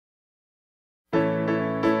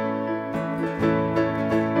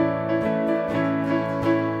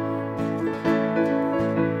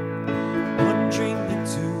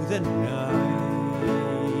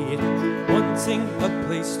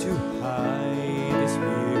place to hide this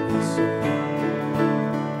weary soul,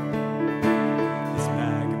 this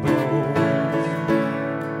vagabond.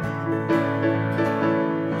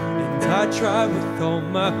 And I try with all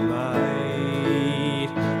my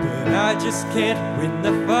might, but I just can't win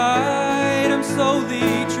the fight. I'm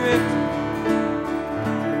slowly tricked,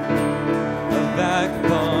 a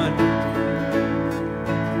vagabond.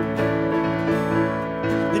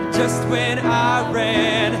 And just when I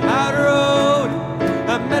ran out of road,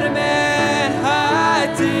 I met a man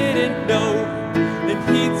I didn't know, and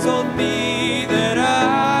he told me that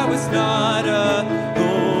I was not alone.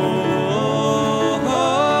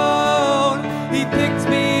 He picked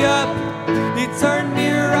me up, he turned me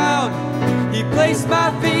around, he placed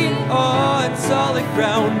my feet on solid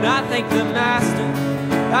ground. I thank the Master,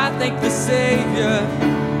 I thank the Savior,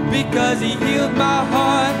 because he healed my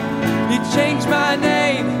heart, he changed my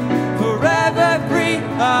name, forever free.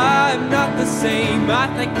 I'm not the same. I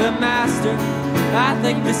thank the Master, I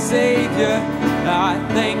thank the Savior, I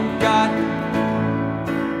thank God.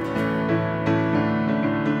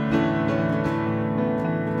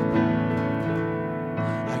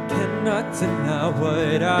 I cannot deny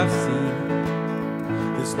what I've seen.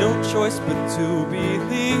 There's no choice but to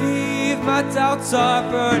believe. My doubts are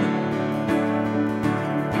burning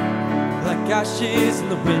like ashes in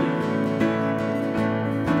the wind.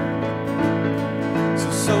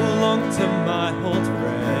 So long to my old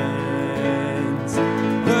friends,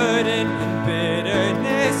 burden and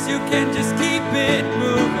bitterness, you can just keep it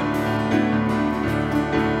moving.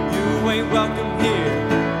 You ain't welcome here.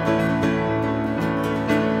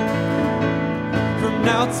 From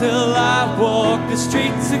now till I walk the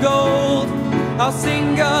streets of gold, I'll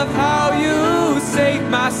sing of how you saved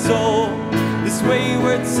my soul. This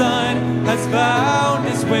wayward son has found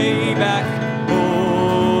his way back home.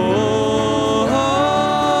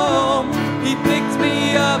 He picked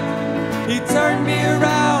me up, he turned me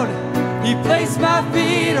around, he placed my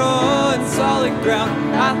feet on solid ground.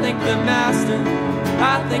 I thank the Master,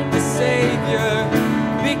 I thank the Savior,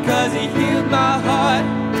 because he healed my heart,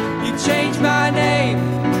 he changed my name,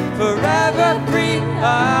 forever free.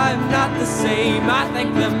 I'm not the same. I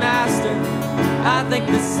thank the Master, I thank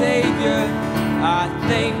the Savior, I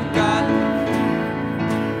thank God.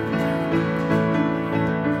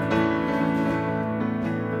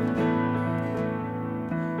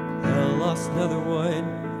 Lost another one,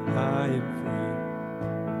 I am free,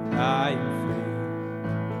 I am free,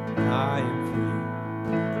 I am free.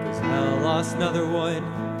 'Cause hell lost another one,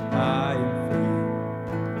 I am free,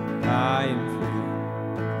 I am free,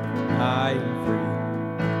 I am free.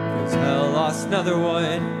 'Cause hell lost another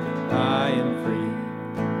one, I am free,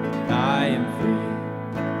 I am free,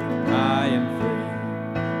 I am free.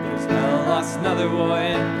 'Cause hell lost another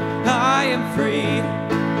one, I am free,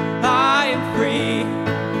 I am free,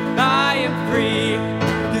 I am free.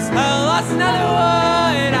 'Cause hell lost another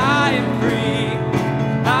one, I am free,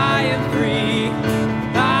 I am free,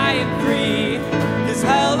 I am free. 'Cause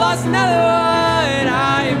hell lost another one,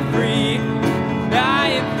 I am free, I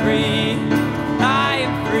am free, I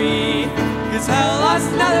am free. 'Cause hell lost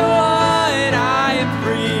another one, I am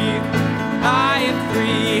free, I am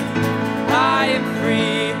free, I am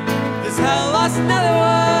free. 'Cause hell lost another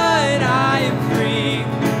one, I am free,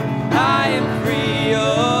 I am free.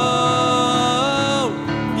 Oh,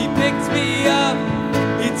 he picked me up,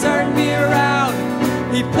 he turned me around,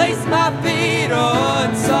 he placed my feet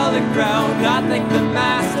on solid ground. I thank the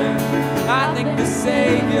Master, I thank the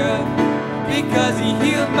Savior, because he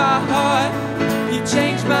healed my heart, he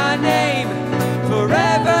changed my name,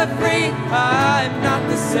 forever free. I'm not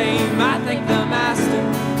the same. I thank the Master,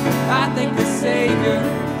 I thank the Savior,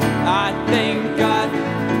 I thank God.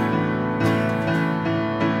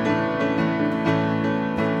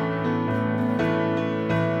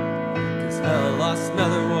 Hell lost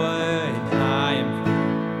another one, I am free,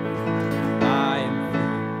 I am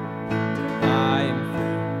free, I am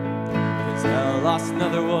free. 'Cause hell lost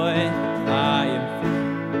another one, I am free,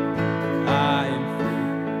 I am free,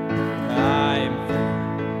 I am free.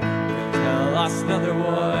 'Cause hell lost another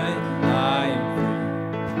one, I am free,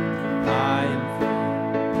 I am free,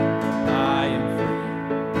 I am free.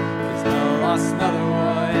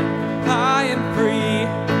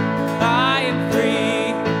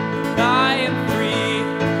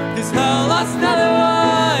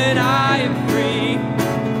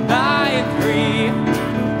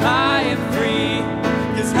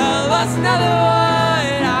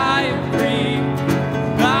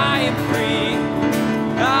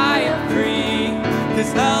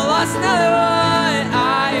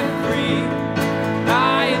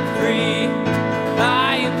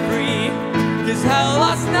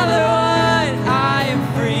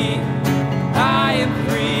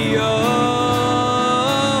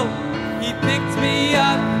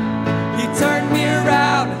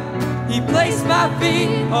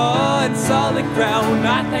 solid ground.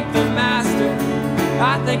 I thank the Master,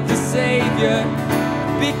 I thank the Savior,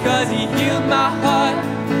 because He healed my heart,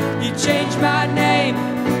 He changed my name,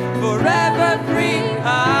 forever free.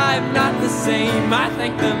 I'm not the same. I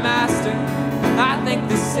thank the Master, I thank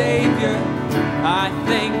the Savior, I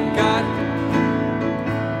thank God.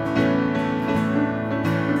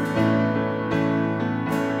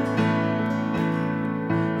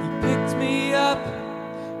 He picked me up,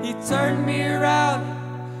 He turned me around,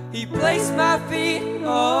 He placed my feet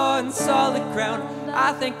on solid ground.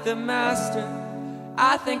 I thank the Master,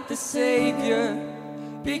 I thank the Savior,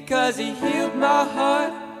 because He healed my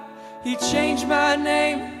heart, He changed my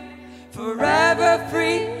name, forever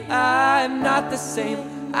free. I'm not the same.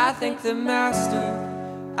 I thank the Master,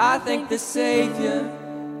 I thank the Savior,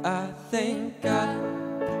 I thank God.